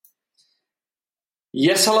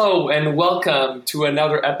Yes, hello, and welcome to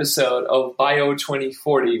another episode of Bio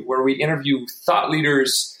 2040, where we interview thought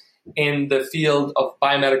leaders in the field of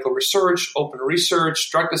biomedical research, open research,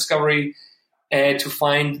 drug discovery, to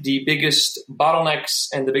find the biggest bottlenecks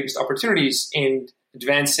and the biggest opportunities in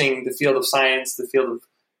advancing the field of science, the field of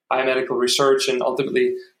biomedical research, and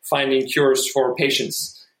ultimately finding cures for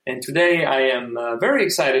patients. And today I am very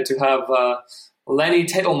excited to have Lenny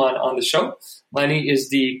Titelman on the show. Lenny is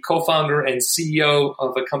the co-founder and CEO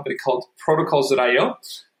of a company called Protocols.io,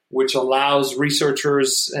 which allows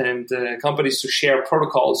researchers and companies to share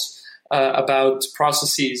protocols about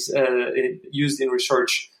processes used in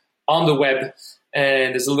research on the web.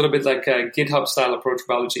 And it's a little bit like a GitHub-style approach to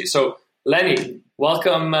biology. So, Lenny,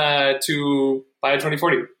 welcome to Bio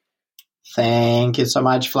 2040. Thank you so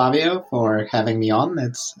much, Flavio, for having me on.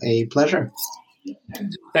 It's a pleasure.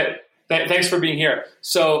 Thanks for being here.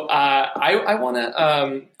 So I want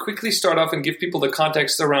to quickly start off and give people the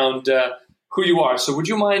context around who you are. So would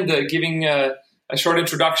you mind giving a short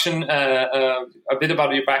introduction, a bit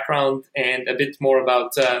about your background, and a bit more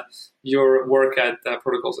about your work at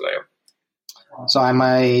Protocols.io? So I'm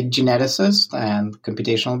a geneticist and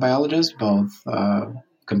computational biologist, both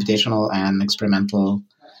computational and experimental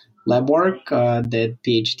lab work. Did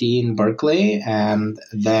PhD in Berkeley and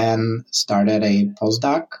then started a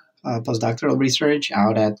postdoctoral research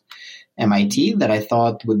out at MIT that I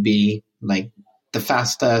thought would be like the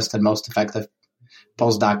fastest and most effective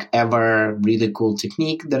postdoc ever. Really cool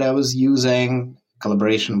technique that I was using,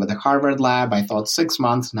 collaboration with the Harvard lab. I thought 6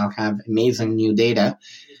 months, now have amazing new data.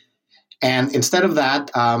 And instead of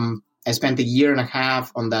that, I spent a year and a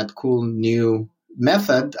half on that cool new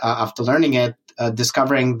method after learning it,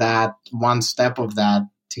 discovering that one step of that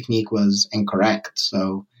technique was incorrect.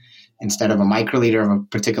 So instead of a microliter of a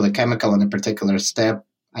particular chemical in a particular step,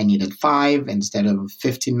 I needed 5. Instead of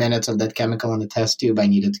 15 minutes of that chemical in the test tube, I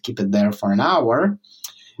needed to keep it there for an hour.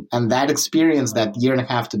 And that experience, that year and a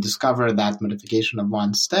half to discover that modification of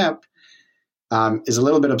one step, is a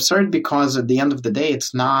little bit absurd because at the end of the day,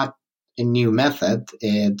 it's not a new method.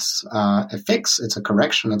 It's a fix. It's a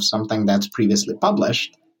correction of something that's previously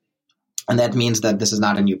published. And that means that this is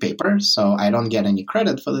not a new paper. So I don't get any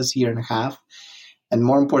credit for this year and a half. And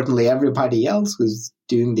more importantly, everybody else who's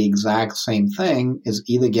doing the exact same thing is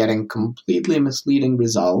either getting completely misleading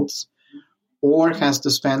results or has to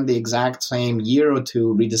spend the exact same year or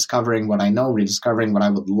two rediscovering what I know, rediscovering what I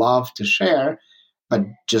would love to share, but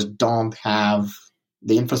just don't have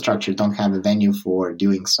the infrastructure, don't have a venue for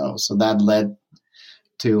doing so. So that led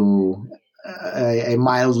to a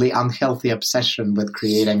mildly unhealthy obsession with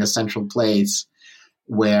creating a central place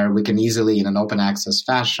where we can easily, in an open access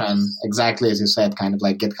fashion, exactly as you said, kind of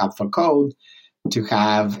like GitHub for code, to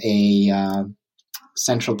have a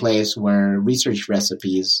central place where research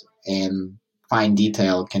recipes in fine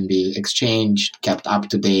detail can be exchanged, kept up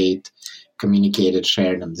to date, communicated,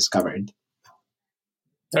 shared, and discovered.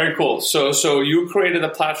 Very cool. So you created a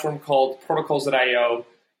platform called Protocols.io,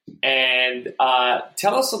 and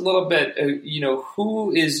tell us a little bit,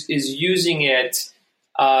 who is using it,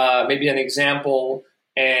 maybe an example,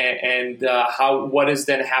 and what is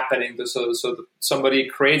then happening. So somebody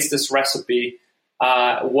creates this recipe.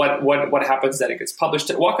 What happens then? It gets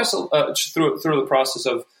published. Walk us through the process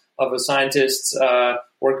of a scientist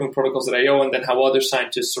working with Protocols.io, and then how other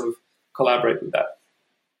scientists sort of collaborate with that.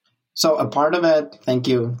 So a part of it, thank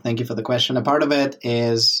you for the question. A part of it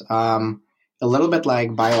is a little bit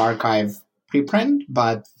like bioRxiv preprint,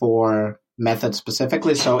 but for methods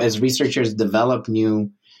specifically. So as researchers develop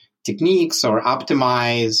new techniques or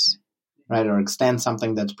optimize, right, or extend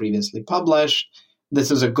something that's previously published,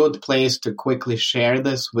 this is a good place to quickly share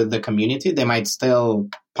this with the community. They might still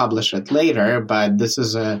publish it later, but this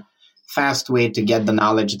is a fast way to get the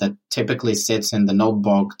knowledge that typically sits in the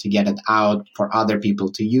notebook, to get it out for other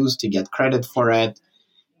people to use, to get credit for it,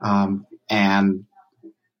 and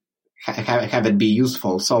have it be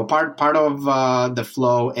useful. So part of the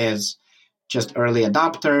flow is just early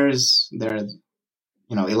adopters. There are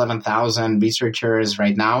 11,000 researchers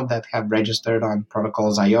right now that have registered on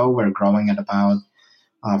Protocols.io. We're growing at about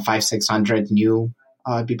 500-600 new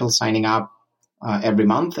people signing up every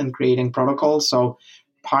month and creating protocols. So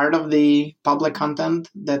part of the public content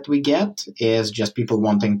that we get is just people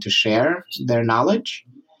wanting to share their knowledge.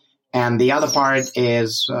 And the other part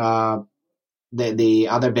is the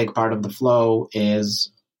other big part of the flow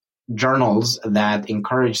is journals that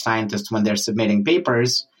encourage scientists when they're submitting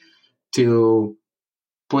papers to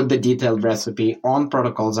put the detailed recipe on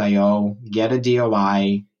Protocols.io, get a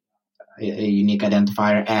DOI, a unique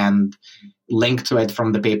identifier, and link to it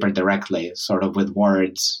from the paper directly, sort of with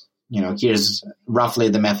words here's roughly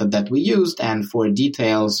the method that we used, and for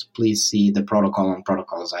details, please see the protocol on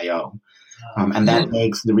protocols.io. And that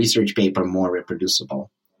makes the research paper more reproducible.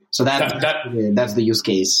 So that's the use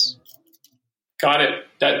case. Got it.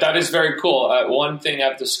 That is very cool. One thing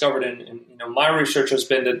I've discovered in my research has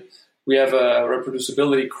been that we have a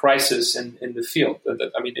reproducibility crisis in the field.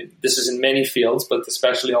 This is in many fields, but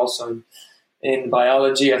especially also in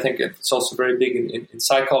biology. I think it's also very big in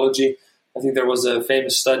psychology. I think there was a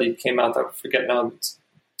famous study came out, I forget now,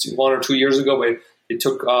 1 or 2 years ago, where they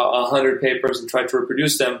took 100 papers and tried to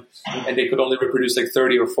reproduce them, and they could only reproduce like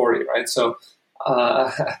 30 or 40, right? So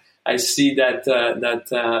I see that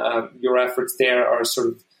your efforts there are sort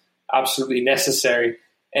of absolutely necessary.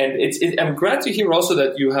 And I'm glad to hear also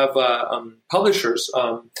that you have publishers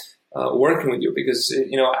working with you, because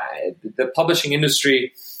the publishing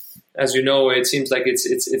industry, as you know, it seems like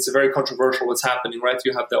it's very controversial what's happening, right?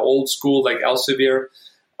 You have the old school like Elsevier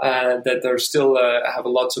that they're still have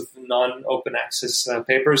lots of non-open access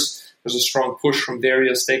papers. There's a strong push from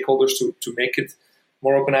various stakeholders to make it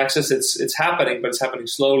more open access. It's happening, but it's happening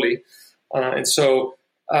slowly, and so.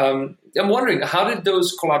 I'm wondering, how did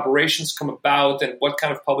those collaborations come about, and what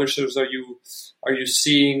kind of publishers are you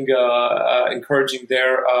seeing encouraging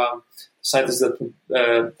their scientists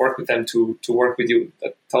that work with them to work with you?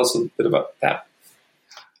 Tell us a little bit about that.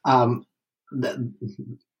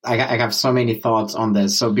 I have so many thoughts on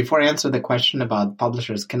this. So before I answer the question about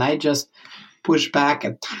publishers, can I just push back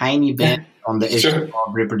a tiny bit on the issue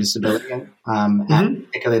of reproducibility, and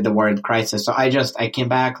particularly the word crisis? So I came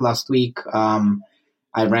back last week.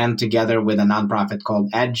 I ran together with a nonprofit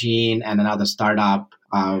called AdGene and another startup,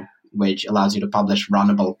 which allows you to publish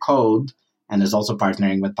runnable code, and is also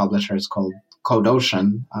partnering with publishers called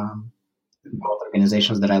CodeOcean, both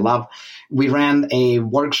organizations that I love. We ran a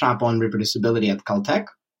workshop on reproducibility at Caltech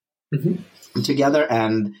together,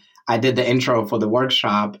 and I did the intro for the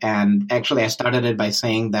workshop. And actually, I started it by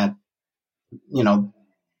saying that,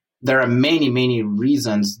 there are many, many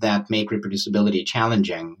reasons that make reproducibility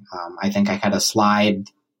challenging. I think I had a slide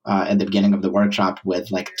at the beginning of the workshop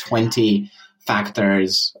with like 20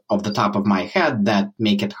 factors off the top of my head that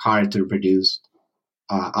make it hard to reproduce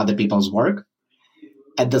other people's work.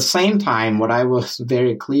 At the same time, what I was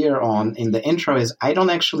very clear on in the intro is I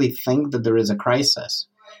don't actually think that there is a crisis.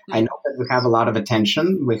 I know that we have a lot of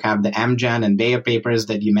attention. We have the Amgen and Bayer papers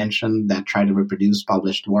that you mentioned that try to reproduce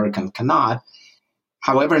published work and cannot.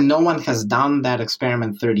 However, no one has done that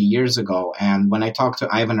experiment 30 years ago. And when I talk to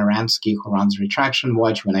Ivan Aransky, who runs Retraction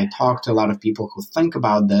Watch, when I talk to a lot of people who think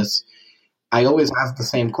about this, I always ask the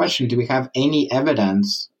same question. Do we have any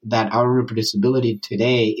evidence that our reproducibility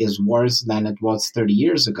today is worse than it was 30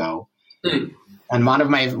 years ago? And one of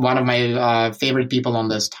my favorite people on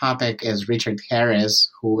this topic is Richard Harris,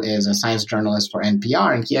 who is a science journalist for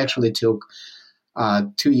NPR. And he actually took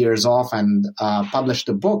 2 years off and published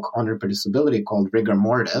a book on reproducibility called Rigor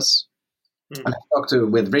Mortis. And I talked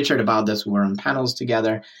with Richard about this. We were on panels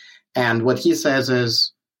together. And what he says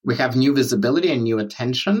is we have new visibility and new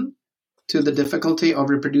attention to the difficulty of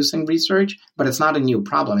reproducing research, but it's not a new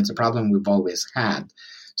problem. It's a problem we've always had.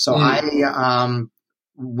 So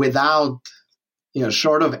without,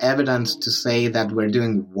 short of evidence to say that we're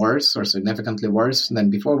doing worse or significantly worse than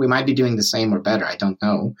before, we might be doing the same or better. I don't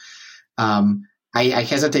know. I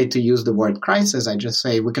hesitate to use the word crisis. I just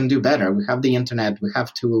say we can do better. We have the internet, we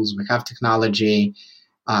have tools, we have technology.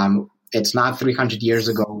 It's not 300 years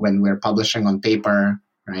ago when we're publishing on paper,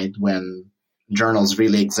 right? When journals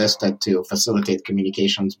really existed to facilitate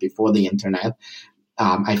communications before the internet.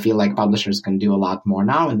 I feel like publishers can do a lot more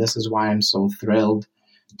now, and this is why I'm so thrilled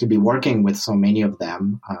to be working with so many of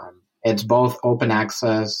them. It's both open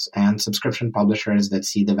access and subscription publishers that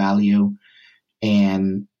see the value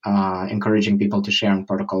in encouraging people to share on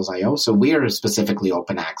Protocols.io. So we are specifically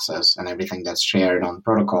open access, and everything that's shared on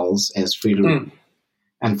Protocols is free to read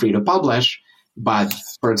and free to publish. But,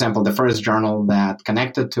 for example, the first journal that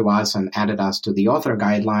connected to us and added us to the author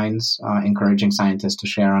guidelines, encouraging scientists to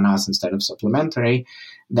share on us instead of supplementary,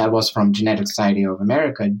 that was from Genetic Society of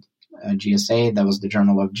America, GSA. That was the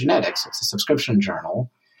Journal of Genetics. It's a subscription journal.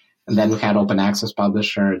 And then we had open access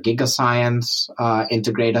publisher GigaScience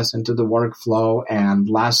integrate us into the workflow. And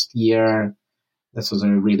last year, this was a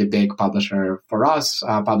really big publisher for us,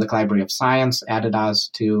 Public Library of Science added us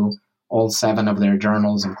to all 7 of their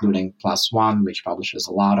journals, including PLOS ONE, which publishes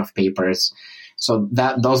a lot of papers. So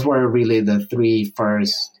those were really the 3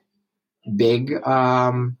 first big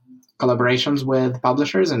collaborations with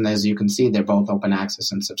publishers. And as you can see, they're both open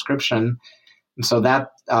access and subscription. And so that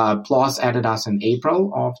PLOS added us in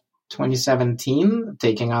April of 2017,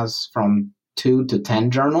 taking us from 2 to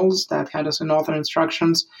 10 journals that had us in author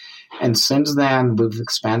instructions. And since then, we've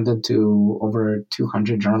expanded to over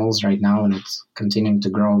 200 journals right now, and it's continuing to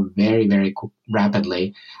grow very, very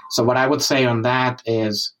rapidly. So what I would say on that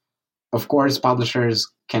is, of course, publishers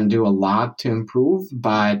can do a lot to improve,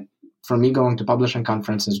 but for me going to publishing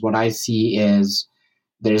conferences, what I see is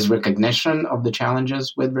there's recognition of the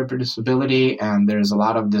challenges with reproducibility, and there's a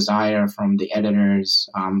lot of desire from the editors,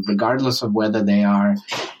 regardless of whether they are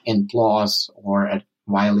in PLOS or at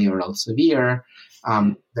Wiley or Elsevier.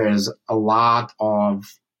 There's a lot of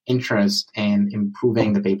interest in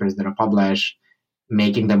improving the papers that are published,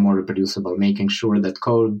 making them more reproducible, making sure that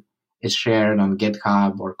code is shared on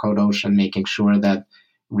GitHub or CodeOcean, making sure that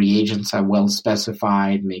reagents are well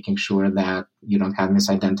specified, making sure that you don't have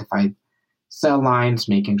misidentified cell lines,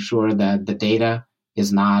 making sure that the data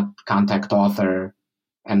is not contact author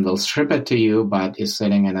and will strip it to you, but is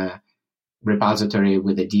sitting in a repository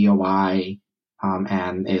with a DOI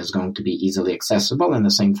and is going to be easily accessible, and the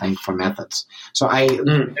same thing for methods. So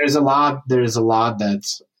there's a lot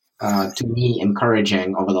that's to me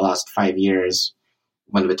encouraging over the last 5 years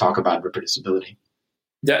when we talk about reproducibility.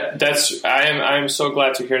 I'm so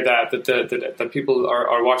glad to hear that people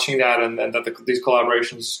are watching that, and that these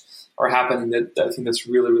collaborations are happening. I think that's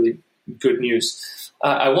really, really good news.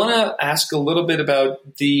 I want to ask a little bit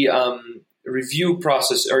about the review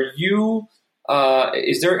process.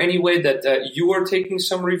 Is there any way that you are taking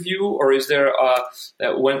some review, or is there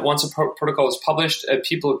that once a protocol is published,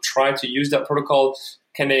 people try to use that protocol?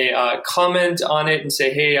 Can they comment on it and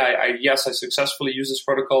say, "Hey, I successfully used this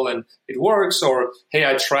protocol and it works," or "Hey,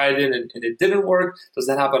 I tried it and it didn't work"? Does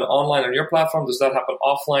that happen online on your platform? Does that happen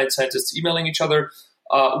offline? Scientists emailing each other?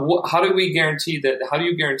 How do you guarantee that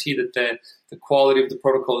the quality of the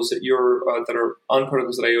protocols that that are on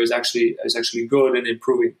protocols.io is actually good and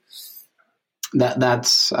improving?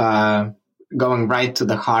 That's going right to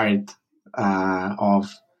the heart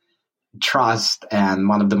of trust, and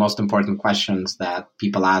one of the most important questions that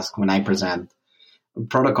people ask when I present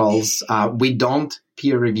protocols. We don't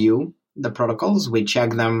peer review the protocols. We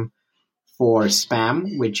check them for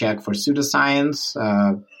spam. We check for pseudoscience.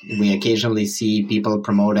 We occasionally see people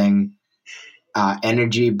promoting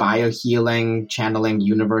energy, biohealing, channeling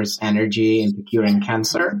universe energy into curing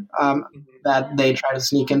cancer that they try to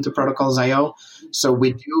sneak into protocols.io. So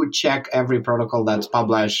we do check every protocol that's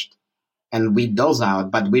published and weed those out,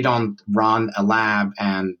 but we don't run a lab.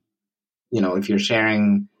 And, if you're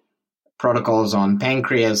sharing protocols on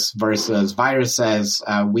pancreas versus viruses,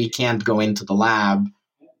 we can't go into the lab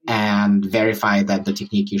and verify that the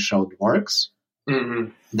technique you showed works.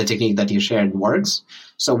 Mm-hmm. The technique that you shared works.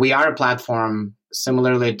 So we are a platform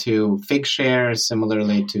similarly to Figshare,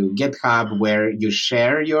 similarly to GitHub, where you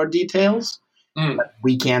share your details, but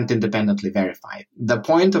we can't independently verify. The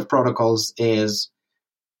point of protocols is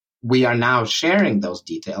we are now sharing those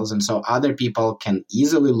details, and so other people can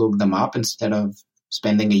easily look them up instead of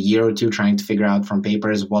spending a year or two trying to figure out from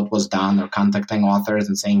papers what was done, or contacting authors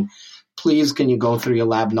and saying, please, can you go through your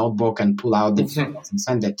lab notebook and pull out the details and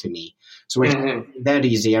send it to me? So we're making that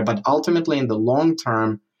easier. But ultimately, in the long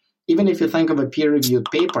term, even if you think of a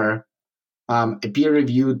peer-reviewed paper, a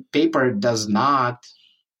peer-reviewed paper does not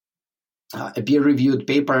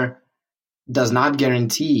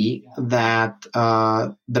guarantee that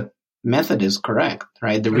the method is correct,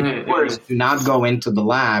 right? The reviewers do not go into the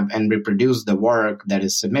lab and reproduce the work that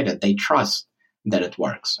is submitted. They trust that it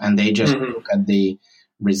works, and they just look at the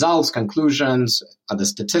results, conclusions. Are the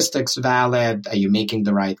statistics valid? Are you making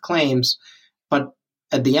the right claims? But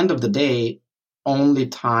at the end of the day, only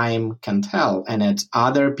time can tell, and it's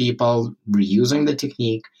other people reusing the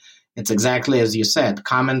technique. It's exactly as you said,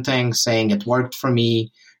 commenting, saying it worked for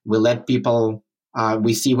me. We let people,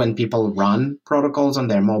 we see when people run protocols on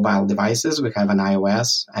their mobile devices. We have an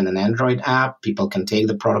iOS and an Android app. People can take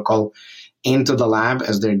the protocol into the lab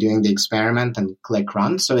as they're doing the experiment and click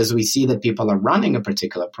run. So as we see that people are running a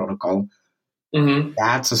particular protocol,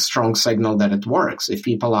 that's a strong signal that it works. If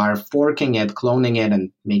people are forking it, cloning it,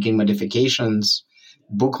 and making modifications,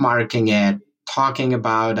 bookmarking it, talking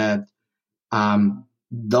about it,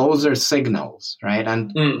 those are signals, right?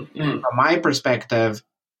 And from my perspective,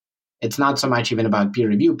 it's not so much even about peer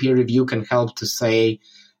review. Peer review can help to say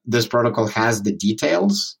this protocol has the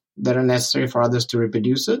details that are necessary for others to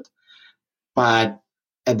reproduce it. But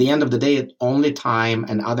at the end of the day, only time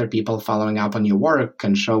and other people following up on your work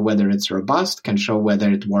can show whether it's robust, can show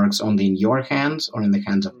whether it works only in your hands or in the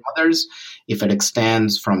hands of others, if it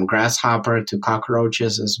extends from grasshopper to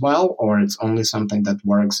cockroaches as well, or it's only something that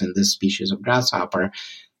works in this species of grasshopper.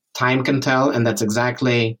 Time can tell, and that's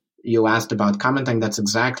exactly, you asked about commenting, that's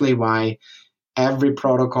exactly why every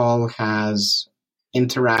protocol has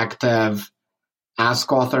interactive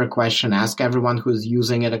ask author a question, ask everyone who's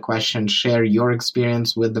using it a question, share your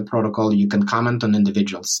experience with the protocol. You can comment on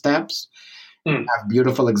individual steps. Have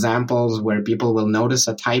beautiful examples where people will notice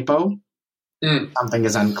a typo. Something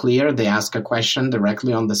is unclear. They ask a question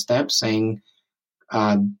directly on the step saying,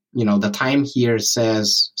 the time here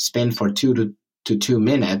says spin for 2 to 2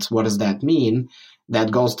 minutes. What does that mean?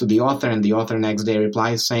 That goes to the author, and the author next day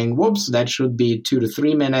replies saying, whoops, that should be 2 to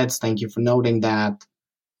 3 minutes. Thank you for noting that.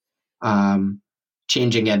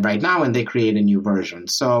 Changing it right now, and they create a new version.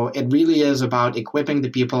 So it really is about equipping the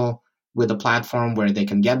people with a platform where they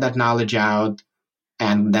can get that knowledge out,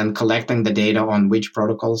 and then collecting the data on which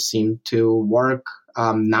protocols seem to work,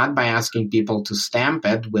 not by asking people to stamp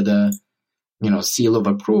it with a seal of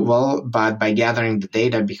approval, but by gathering the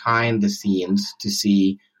data behind the scenes to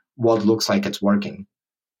see what looks like it's working.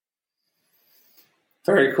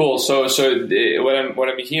 Very cool. So what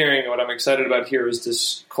I'm hearing, what I'm excited about here is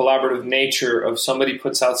this collaborative nature of somebody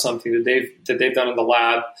puts out something that they've done in the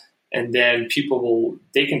lab, and then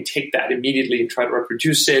they can take that immediately and try to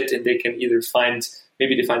reproduce it, and they can either find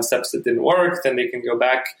steps that didn't work, then they can go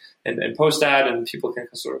back and post that, and people can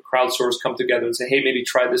sort of crowdsource, come together and say, hey, maybe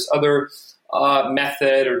try this other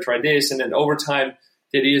method or try this. And then over time,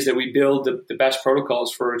 the idea is that we build the best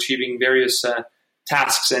protocols for achieving various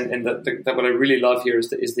tasks. And what I really love here is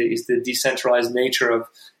the decentralized nature of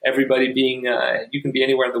everybody being, you can be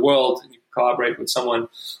anywhere in the world and you can collaborate with someone,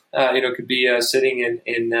 could be sitting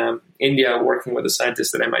in India working with a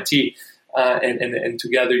scientist at MIT. And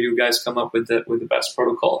together you guys come up with the best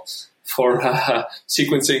protocol for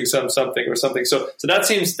sequencing something or something. So that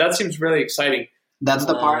seems really exciting. That's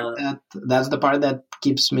the part that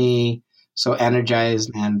keeps me so energized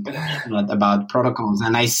and passionate about protocols.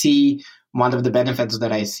 And I see one of the benefits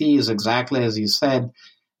that I see is exactly as you said,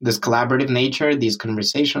 this collaborative nature, these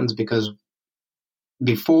conversations, because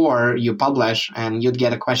before you publish and you'd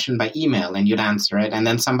get a question by email and you'd answer it, and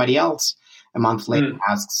then somebody else a month later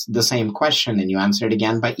asks the same question and you answer it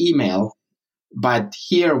again by email. But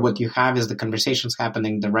here what you have is the conversations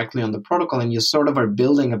happening directly on the protocol, and you sort of are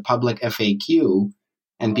building a public FAQ,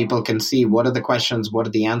 and people can see what are the questions, what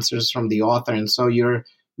are the answers from the author. And so you're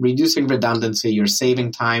reducing redundancy, you're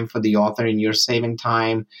saving time for the author, and you're saving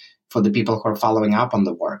time for the people who are following up on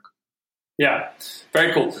the work. Yeah,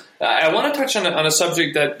 very cool. I want to touch on a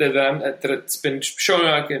subject that's been showing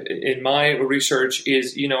up in my research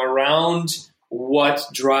is, around what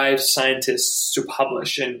drives scientists to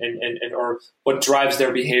publish and or what drives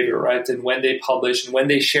their behavior, right? And when they publish and when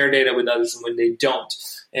they share data with others and when they don't.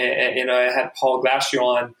 And I had Paul Glasziou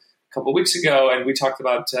on a couple of weeks ago, and we talked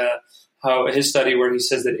about how his study where he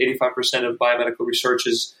says that 85% of biomedical research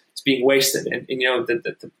is being wasted. And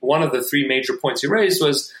one of the three major points he raised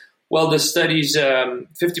was, well, the studies,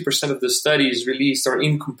 50% of the studies released are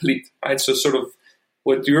incomplete, right? So sort of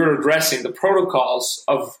what you're addressing, the protocols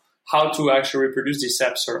of how to actually reproduce these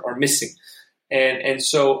steps are missing. And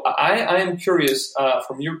so I am curious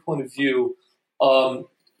from your point of view,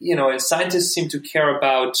 scientists seem to care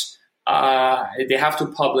about, they have to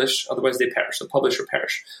publish, otherwise they perish, so publish or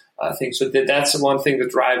perish thing. So that's the one thing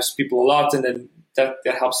that drives people a lot, and then that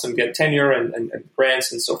helps them get tenure and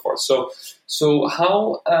grants and so forth. So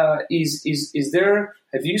how is there?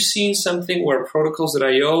 Have you seen something where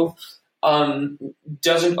protocols.io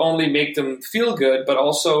doesn't only make them feel good, but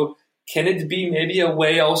also can it be maybe a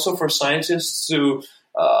way also for scientists to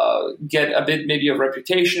get a bit maybe of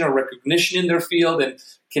reputation or recognition in their field, and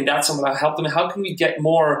can that somehow help them? How can we get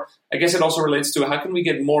more? I guess it also relates to how can we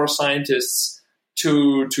get more scientists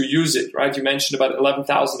to use it, right? You mentioned about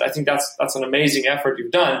 11,000. I think that's an amazing effort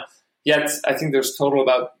you've done. Yet I think there's total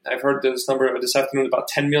about, I've heard this number this afternoon, about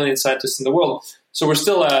 10 million scientists in the world. So we're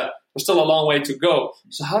still a long way to go.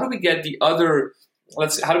 So how do we get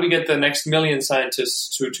how do we get the next million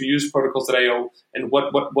scientists to use protocols.io, and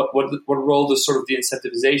what role does sort of the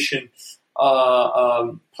incentivization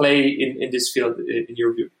play in this field in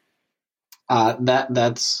your view?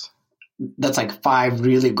 That's like 5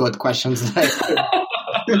 really good questions.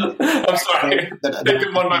 I'm sorry. Take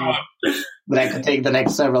them one by one. That I could take the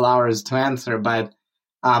next several hours to answer, but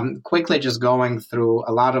quickly just going through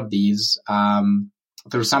a lot of these,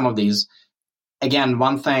 through some of these. Again,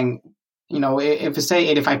 one thing, if you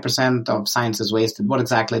say 85% of science is wasted, what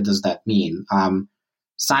exactly does that mean?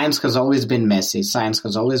 Science has always been messy. Science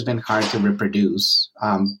has always been hard to reproduce.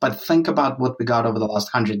 But think about what we got over the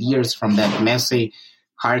last 100 years from that messy,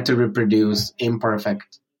 hard to reproduce,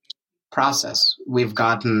 imperfect process. We've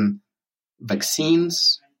gotten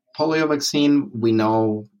vaccines, polio vaccine. We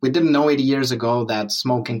didn't know 80 years ago that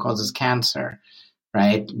smoking causes cancer.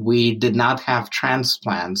 right? We did not have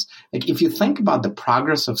transplants. Like, if you think about the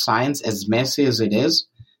progress of science, as messy as it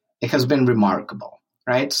has been remarkable,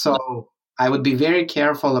 right? So I would be very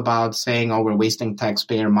careful about saying, oh, we're wasting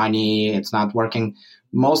taxpayer money, it's not working.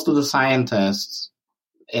 Most of the scientists,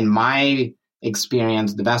 in my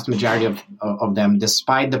experience, the vast majority of them,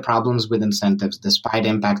 despite the problems with incentives, despite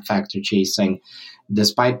impact factor chasing,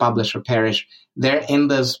 despite publish or perish, they're in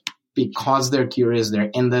this because they're curious,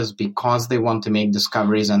 they're in this because they want to make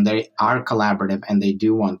discoveries, and they are collaborative and they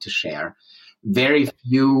do want to share. Very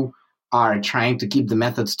few are trying to keep the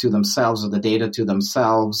methods to themselves or the data to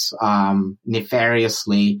themselves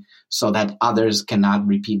nefariously so that others cannot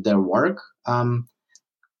repeat their work.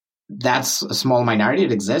 That's a small minority.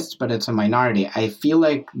 It exists, but it's a minority. I feel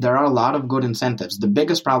like there are a lot of good incentives. The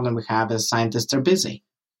biggest problem we have is scientists are busy.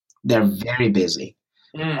 They're very busy.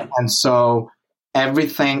 And so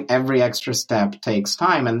every extra step takes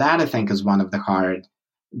time. And that, I think, is one of the hard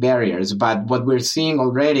barriers. But what we're seeing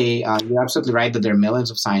already, you're absolutely right that there are millions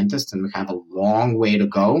of scientists and we have a long way to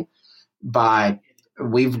go. But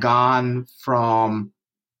we've gone from,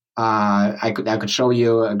 I could show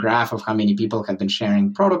you a graph of how many people have been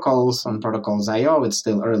sharing protocols on Protocols.io. It's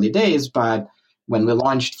still early days, but when we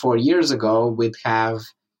launched 4 years ago, we'd have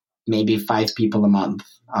maybe 5 people a month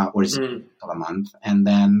or 6 people a month. And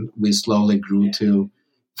then we slowly grew to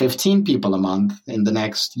 15 people a month in the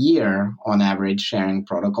next year on average sharing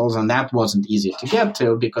protocols. And that wasn't easy to get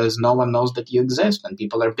to because no one knows that you exist and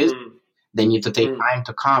people are busy. They need to take time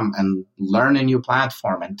to come and learn a new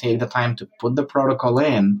platform and take the time to put the protocol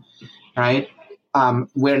in, right?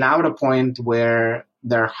 We're now at a point where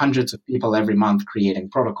there are hundreds of people every month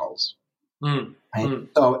creating protocols. Right?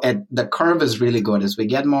 So the curve is really good. As we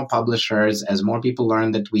get more publishers, as more people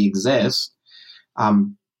learn that we exist,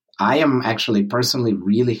 I am actually personally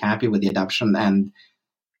really happy with the adoption, and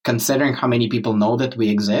considering how many people know that we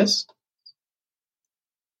exist,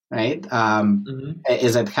 right?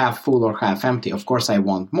 Is it half full or half empty? Of course, I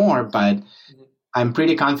want more, but I'm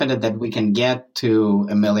pretty confident that we can get to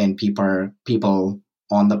 1 million people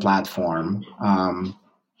on the platform,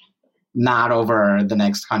 not over the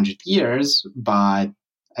next 100 years, but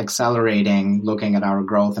accelerating, looking at our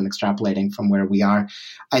growth and extrapolating from where we are.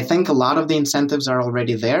 I think a lot of the incentives are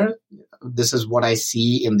already there. This is what I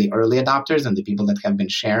see in the early adopters and the people that have been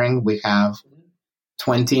sharing. We have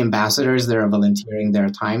 20 ambassadors that are volunteering their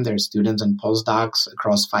time. They're students and postdocs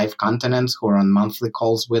across 5 continents who are on monthly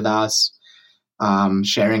calls with us,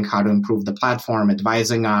 sharing how to improve the platform,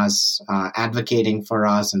 advising us, advocating for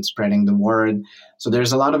us, and spreading the word. So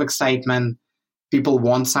there's a lot of excitement. People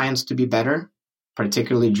want science to be better,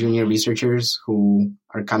 particularly junior researchers who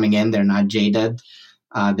are coming in. They're not jaded.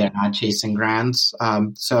 They're not chasing grants.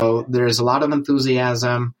 So there's a lot of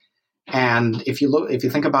enthusiasm. And if you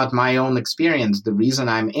think about my own experience, the reason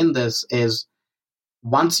I'm in this is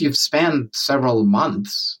once you've spent several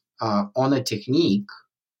months on a technique,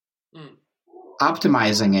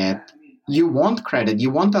 optimizing it, you want credit. You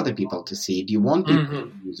want other people to see it. You want people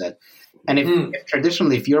to use it. And if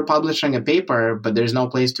traditionally, if you're publishing a paper, but there's no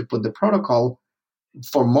place to put the protocol,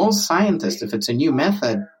 for most scientists, if it's a new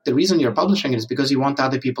method, the reason you're publishing it is because you want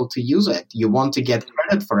other people to use it. You want to get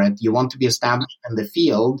credit for it. You want to be established in the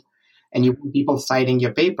field, and you want people citing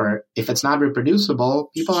your paper. If it's not reproducible,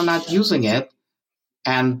 people are not using it.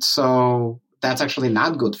 And so that's actually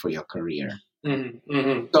not good for your career.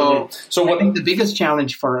 So I think the biggest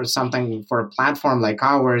challenge for a platform like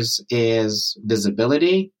ours is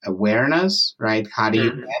visibility, awareness, right? How do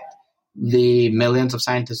you get the millions of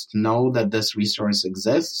scientists to know that this resource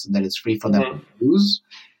exists, that it's free for them to use?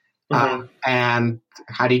 And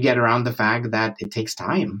how do you get around the fact that it takes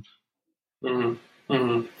time?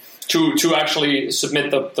 To actually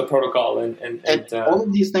submit the protocol and all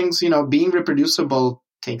of these things, being reproducible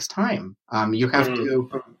takes time. You have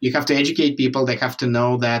to educate people. They have to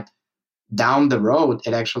know that down the road,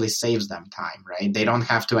 it actually saves them time, right? They don't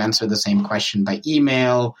have to answer the same question by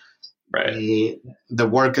email. Right. The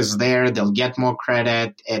work is there. They'll get more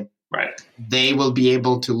credit. They will be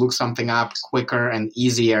able to look something up quicker and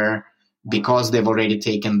easier because they've already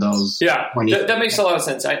taken those. Yeah, that makes a lot of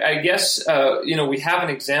sense. I guess, we have an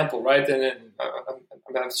example, right? And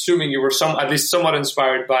I'm assuming you were at least somewhat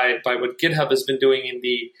inspired by what GitHub has been doing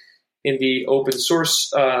in the open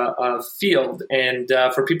source field. And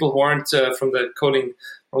for people who aren't from the coding,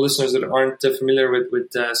 or listeners that aren't familiar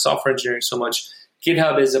with software engineering so much,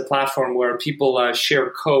 GitHub is a platform where people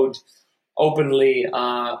share code openly,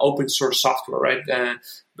 open source software, right?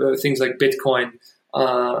 Things like Bitcoin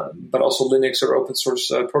but also Linux or open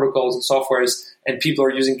source protocols and softwares. And people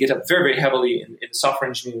are using GitHub very, very heavily in the software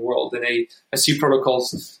engineering world. And I see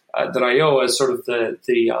protocols .io as sort of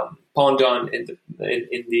the Pondon in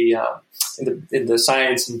the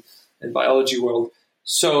science and biology world.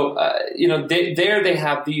 So they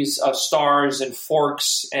have these stars and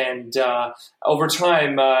forks, and over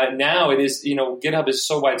time now it is GitHub is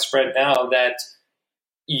so widespread now that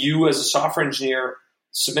you as a software engineer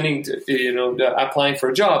submitting to, applying for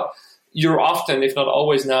a job, you're often, if not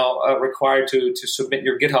always now, required to submit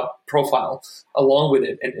your GitHub profile along with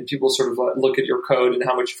it, and people sort of look at your code and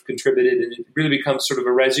how much you've contributed, and it really becomes sort of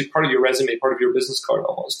a part of your resume, part of your business card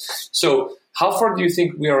almost. So how far do you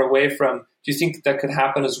think we are away from? Do you think that could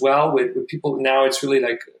happen as well with people now? It's really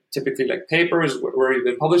typically like papers where you've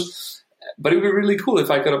been published, but it would be really cool if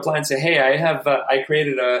I could apply and say, hey, I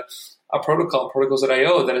created a protocol,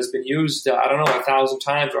 protocols.io, that has been used, 1,000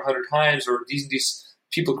 times or 100 times, or these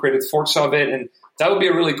people created forks of it. And that would be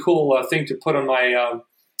a really cool thing to put on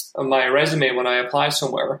my resume when I apply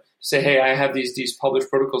somewhere. Say, hey, I have these published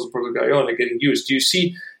protocols of protocols.io and they're getting used. Do you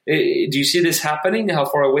see this happening? How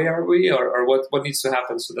far away are we? Or what needs to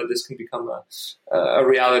happen so that this can become a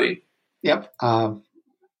reality? Yep.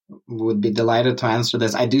 Would be delighted to answer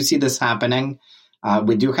this. I do see this happening.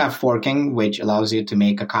 We do have forking, which allows you to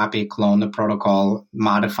make a copy, clone the protocol,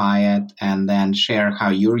 modify it, and then share how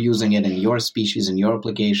you're using it in your species, in your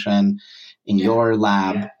application, in your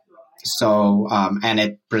lab. So, and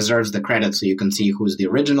it preserves the credit so you can see who's the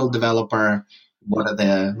original developer, what are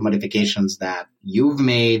the modifications that you've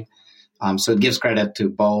made. So it gives credit to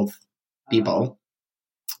both people.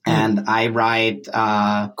 And I write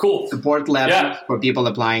support letters for people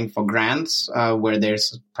applying for grants where they're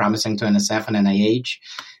promising to NSF and NIH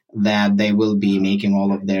that they will be making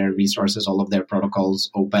all of their resources, all of their protocols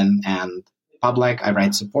open and public. I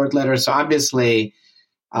write support letters. So obviously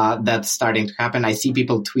that's starting to happen. I see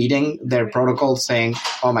people tweeting their protocols saying,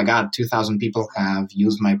 oh my God, 2,000 people have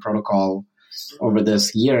used my protocol over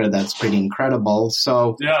this year. That's pretty incredible.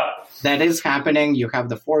 So that is happening. You have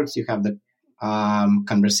the forks, you have the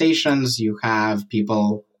conversations, you have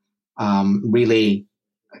people really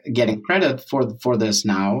getting credit for this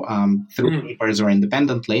now through papers or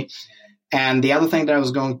independently. And the other thing that I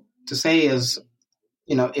was going to say is,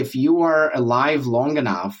 if you are alive long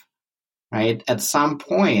enough, right, at some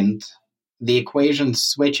point, the equation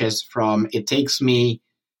switches from it takes me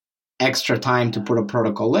extra time to put a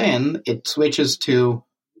protocol in, it switches to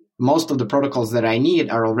most of the protocols that I need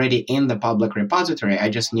are already in the public repository. I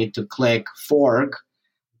just need to click fork,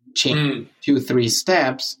 change 2-3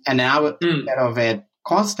 steps, and now instead of it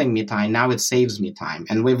costing me time, now it saves me time.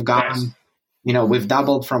 And we've gotten, we've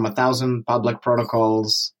doubled from 1,000 public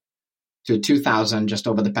protocols to 2,000 just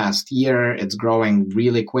over the past year. It's growing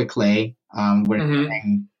really quickly. We're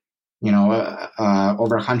getting,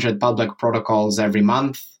 over 100 public protocols every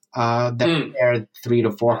month. That are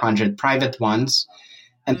 300 to 400 private ones.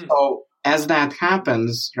 And so as that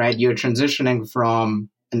happens, right, you're transitioning from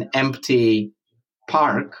an empty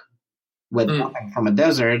park with nothing from a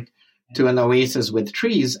desert to an oasis with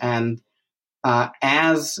trees. And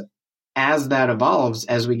as that evolves,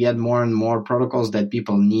 as we get more and more protocols that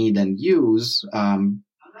people need and use,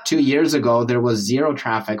 2 years ago, there was zero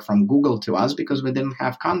traffic from Google to us because we didn't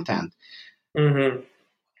have content.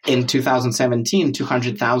 In 2017,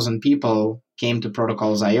 200,000 people came to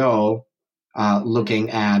Protocols.io looking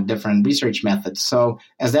at different research methods. So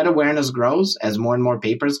as that awareness grows, as more and more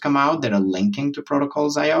papers come out that are linking to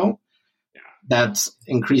Protocols.io, that's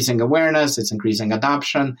increasing awareness, it's increasing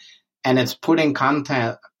adoption, and it's putting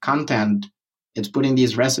content, it's putting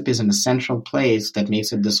these recipes in a central place that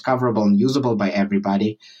makes it discoverable and usable by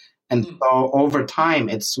everybody. And so over time,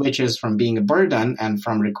 it switches from being a burden and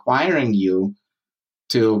from requiring you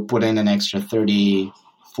to put in an extra 30,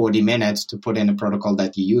 40 minutes to put in a protocol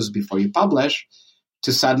that you use before you publish,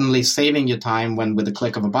 to suddenly saving you time when with the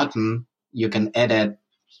click of a button, you can edit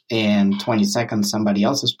in 20 seconds somebody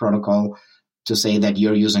else's protocol to say that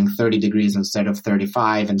you're using 30 degrees instead of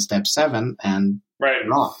 35 in step 7 and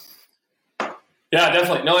wrong. Yeah,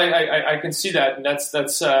 definitely. No, I can see that, and that's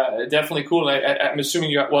definitely cool. And I'm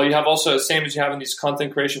assuming you have also the same as you have in these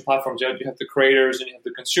content creation platforms. You have the creators and you have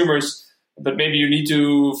the consumers, but maybe you need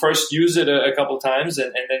to first use it a couple of times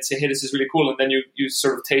and then say, hey, this is really cool, and then you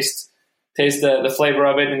sort of taste the flavor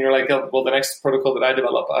of it, and you're like, oh, well, the next protocol that I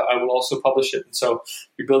develop, I will also publish it. And so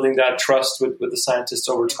you're building that trust with the scientists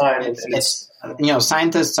over time.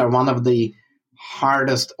 Scientists are one of the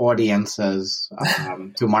hardest audiences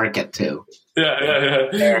to market to. Yeah.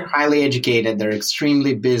 They're highly educated. They're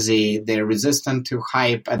extremely busy. They're resistant to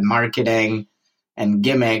hype and marketing and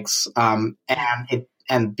gimmicks.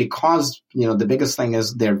 And because, the biggest thing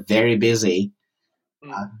is they're very busy.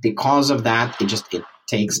 Because of that, it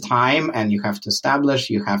takes time, and you have to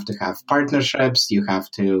have partnerships, you have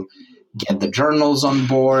to get the journals on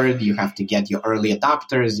board, you have to get your early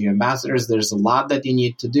adopters, your ambassadors. There's a lot that you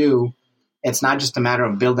need to do. It's not just a matter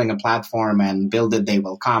of building a platform and build it, they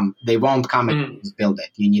will come. They won't come if you just build it.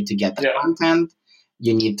 You need to get the content.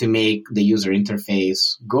 You need to make the user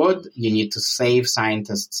interface good. You need to save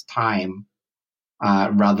scientists time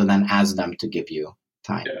rather than ask them to give you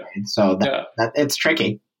time. Yeah. Right? So that it's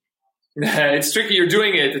tricky. It's tricky. You're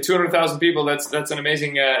doing it. The 200,000 people. That's an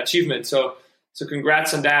amazing achievement. So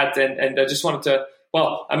congrats on that. And I just wanted to.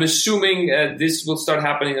 Well, I'm assuming this will start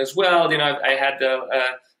happening as well. I had a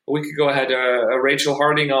week ago. I had Rachel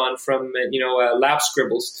Harding on from Lab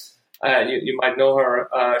Scribbles. You might know her.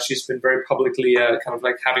 She's been very publicly kind of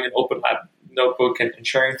like having an open lab notebook and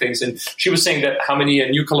sharing things. And she was saying that how many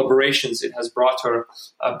new collaborations it has brought her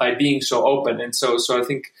by being so open. And so I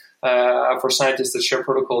think for scientists that share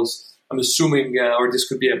protocols, I'm assuming, or this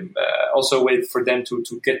could be also a way for them to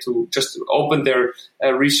get to just open their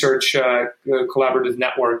research collaborative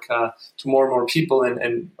network to more and more people,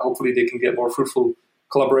 and hopefully they can get more fruitful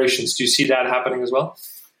collaborations. Do you see that happening as well?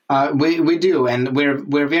 We do, and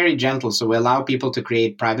we're very gentle. So we allow people to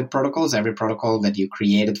create private protocols. Every protocol that you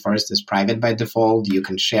created first is private by default. You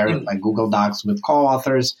can share it by Google Docs with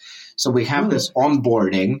co-authors. So we have this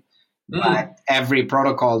onboarding, but every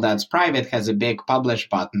protocol that's private has a big publish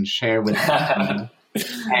button, share with everyone.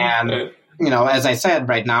 And, as I said,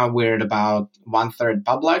 right now we're at about 1/3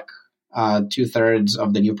 public. 2/3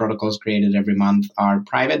 of the new protocols created every month are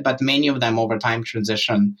private, but many of them over time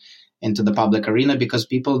transition into the public arena because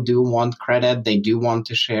people do want credit. They do want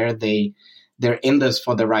to share. They're in this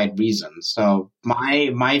for the right reasons. So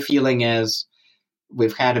my feeling is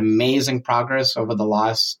we've had amazing progress over the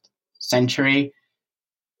last century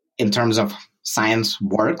in terms of science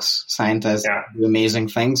works. Scientists do amazing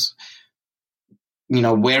things.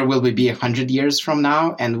 Where will we be 100 years from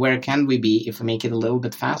now? And where can we be if we make it a little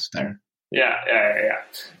bit faster? Yeah.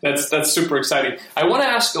 That's super exciting. I want to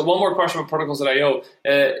ask one more question about Protocols.io.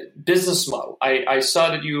 Business model. I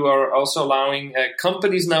saw that you are also allowing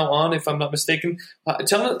companies now on, if I'm not mistaken.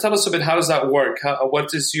 Tell us a bit, how does that work?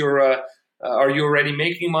 What is your, are you already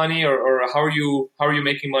making money, or how are you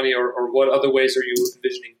making money, or what other ways are you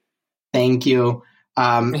envisioning? Thank you.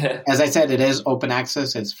 As I said, it is open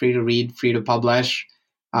access. It's free to read, free to publish.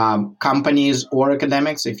 Companies or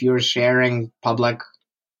academics, if you're sharing public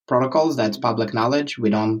protocols, that's public knowledge. We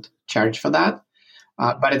don't charge for that.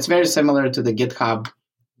 But it's very similar to the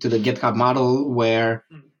GitHub model, where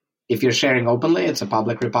if you're sharing openly, it's a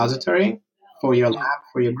public repository for your lab,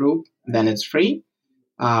 for your group, then it's free.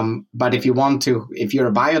 But if you're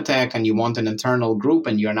a biotech and you want an internal group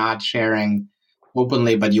and you're not sharing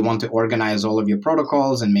openly, but you want to organize all of your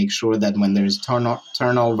protocols and make sure that when there's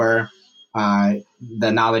turnover,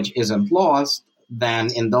 the knowledge isn't lost, then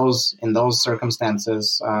in those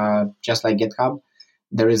circumstances, just like GitHub,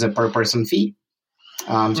 there is a per person fee.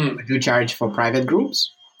 So we do charge for private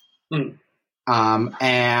groups.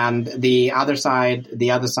 And the other side,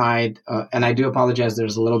 and I do apologize,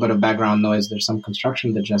 there's a little bit of background noise. There's some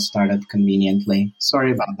construction that just started conveniently.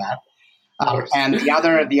 Sorry about that. And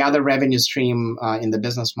the other revenue stream in the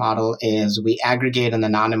business model is we aggregate and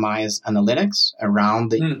anonymize analytics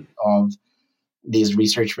around the use of these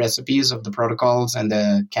research recipes of the protocols and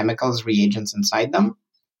the chemicals, reagents inside them.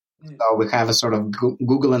 So we have a sort of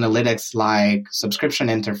Google Analytics-like subscription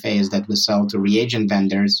interface that we sell to reagent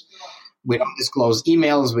vendors. We don't disclose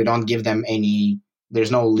emails. We don't give them there's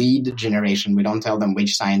no lead generation. We don't tell them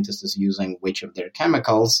which scientist is using which of their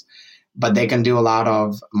chemicals. But they can do a lot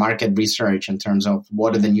of market research in terms of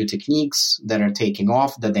what are the new techniques that are taking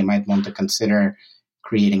off that they might want to consider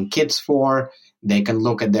creating kits for. They can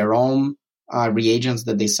look at their own reagents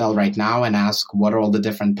that they sell right now and ask what are all the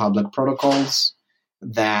different public protocols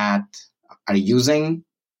that are using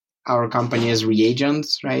our company's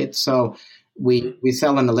reagents, right? So we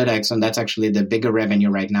sell analytics, and that's actually the bigger revenue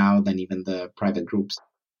right now than even the private groups.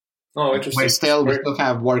 Oh, interesting. We still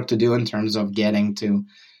have work to do in terms of getting to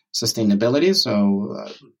sustainability. So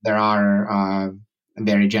there are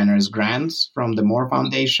very generous grants from the Moore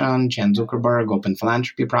Foundation, Chan Zuckerberg, Open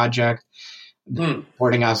Philanthropy Project.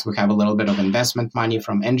 Supporting us. We have a little bit of investment money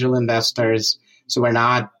from angel investors. So we're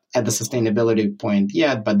not at the sustainability point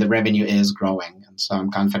yet, but the revenue is growing. And so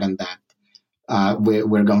I'm confident that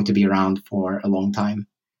we're going to be around for a long time.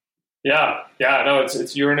 Yeah. No,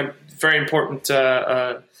 you're in a very important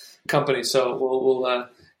company. So we'll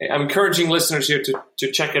I'm encouraging listeners here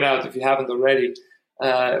to check it out if you haven't already.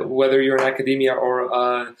 whether you're in academia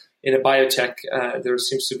or in a biotech, there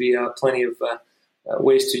seems to be plenty of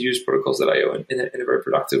ways to use protocols.io in a very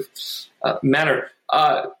productive manner.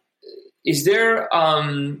 Is there,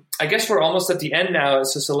 I guess we're almost at the end now.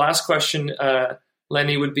 So the last question,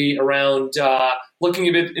 Lenny, would be around looking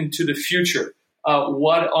a bit into the future.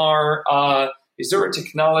 Is there a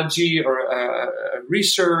technology or a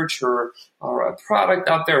research or a product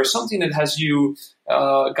out there or something that has you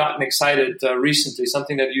gotten excited recently,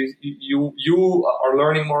 something that you are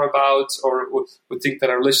learning more about or would think that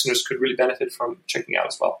our listeners could really benefit from checking out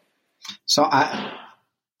as well? So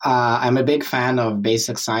I'm a big fan of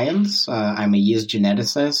basic science. I'm a yeast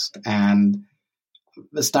geneticist, and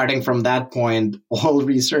starting from that point, all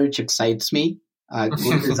research excites me.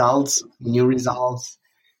 Good results, new results,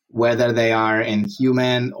 whether they are in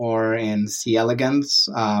human or in C. elegans,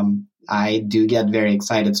 I do get very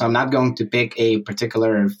excited. So I'm not going to pick a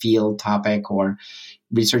particular field topic or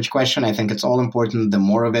research question. I think it's all important. The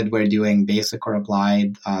more of it we're doing, basic or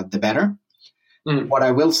applied, the better. What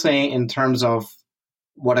I will say in terms of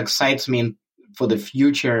what excites me for the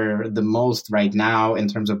future the most right now in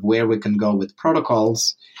terms of where we can go with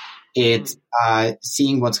protocols, it's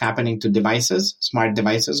seeing what's happening to devices, smart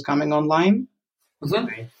devices coming online.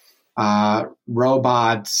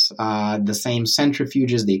 Robots, the same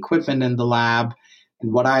centrifuges, the equipment in the lab.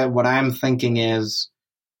 And what I'm thinking is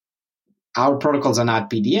our protocols are not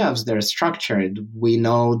PDFs, they're structured. We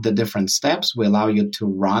know the different steps. We allow you to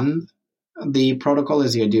run the protocol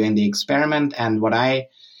as you're doing the experiment. And what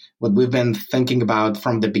we've been thinking about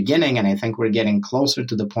from the beginning, and I think we're getting closer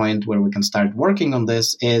to the point where we can start working on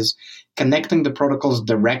this, is connecting the protocols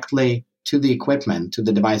directly to the equipment, to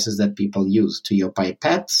the devices that people use, to your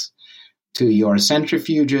pipettes, to your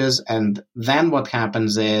centrifuges. And then what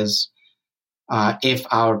happens is if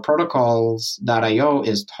our protocols.io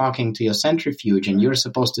is talking to your centrifuge and you're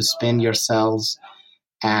supposed to spin your cells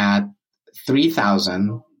at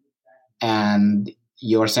 3,000 and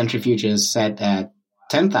your centrifuge is set at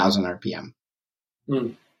 10,000 RPM,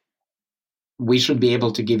 we should be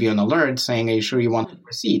able to give you an alert saying, are you sure you want to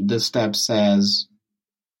proceed? This step says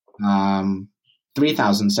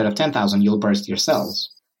 3,000 instead of 10,000, you'll burst your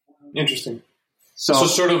cells. Interesting. So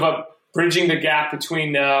sort of bridging the gap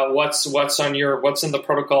between what's in the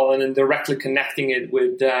protocol and then directly connecting it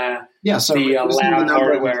with the lab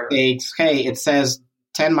hardware. Hey, it says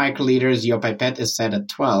 10 microliters, your pipette is set at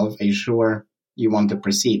 12. Are you sure you want to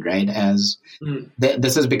proceed, right? As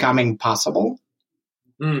this is becoming possible.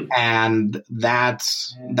 And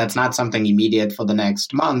that's not something immediate for the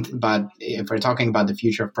next month. But if we're talking about the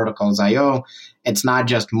future of protocols.io, it's not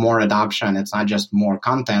just more adoption. It's not just more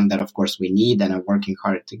content that, of course, we need and are working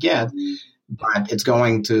hard to get. But it's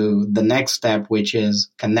going to the next step, which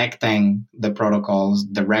is connecting the protocols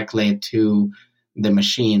directly to the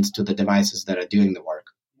machines, to the devices that are doing the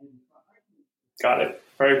work. Got it.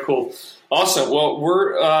 Very cool. Awesome. Well,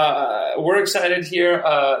 we're excited here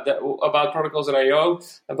about protocols.io,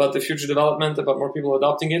 about the future development, about more people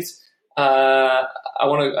adopting it. I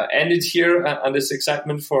want to end it here on this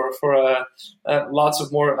excitement for lots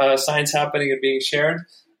of more science happening and being shared.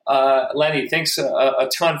 Lenny, thanks a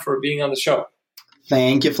ton for being on the show.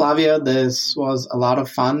 Thank you, Flavio. This was a lot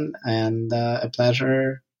of fun and a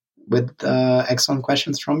pleasure with excellent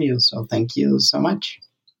questions from you. So thank you so much.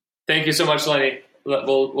 Thank you so much, Lenny.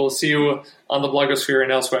 We'll see you on the blogosphere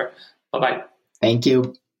and elsewhere. Bye-bye. Thank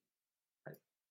you.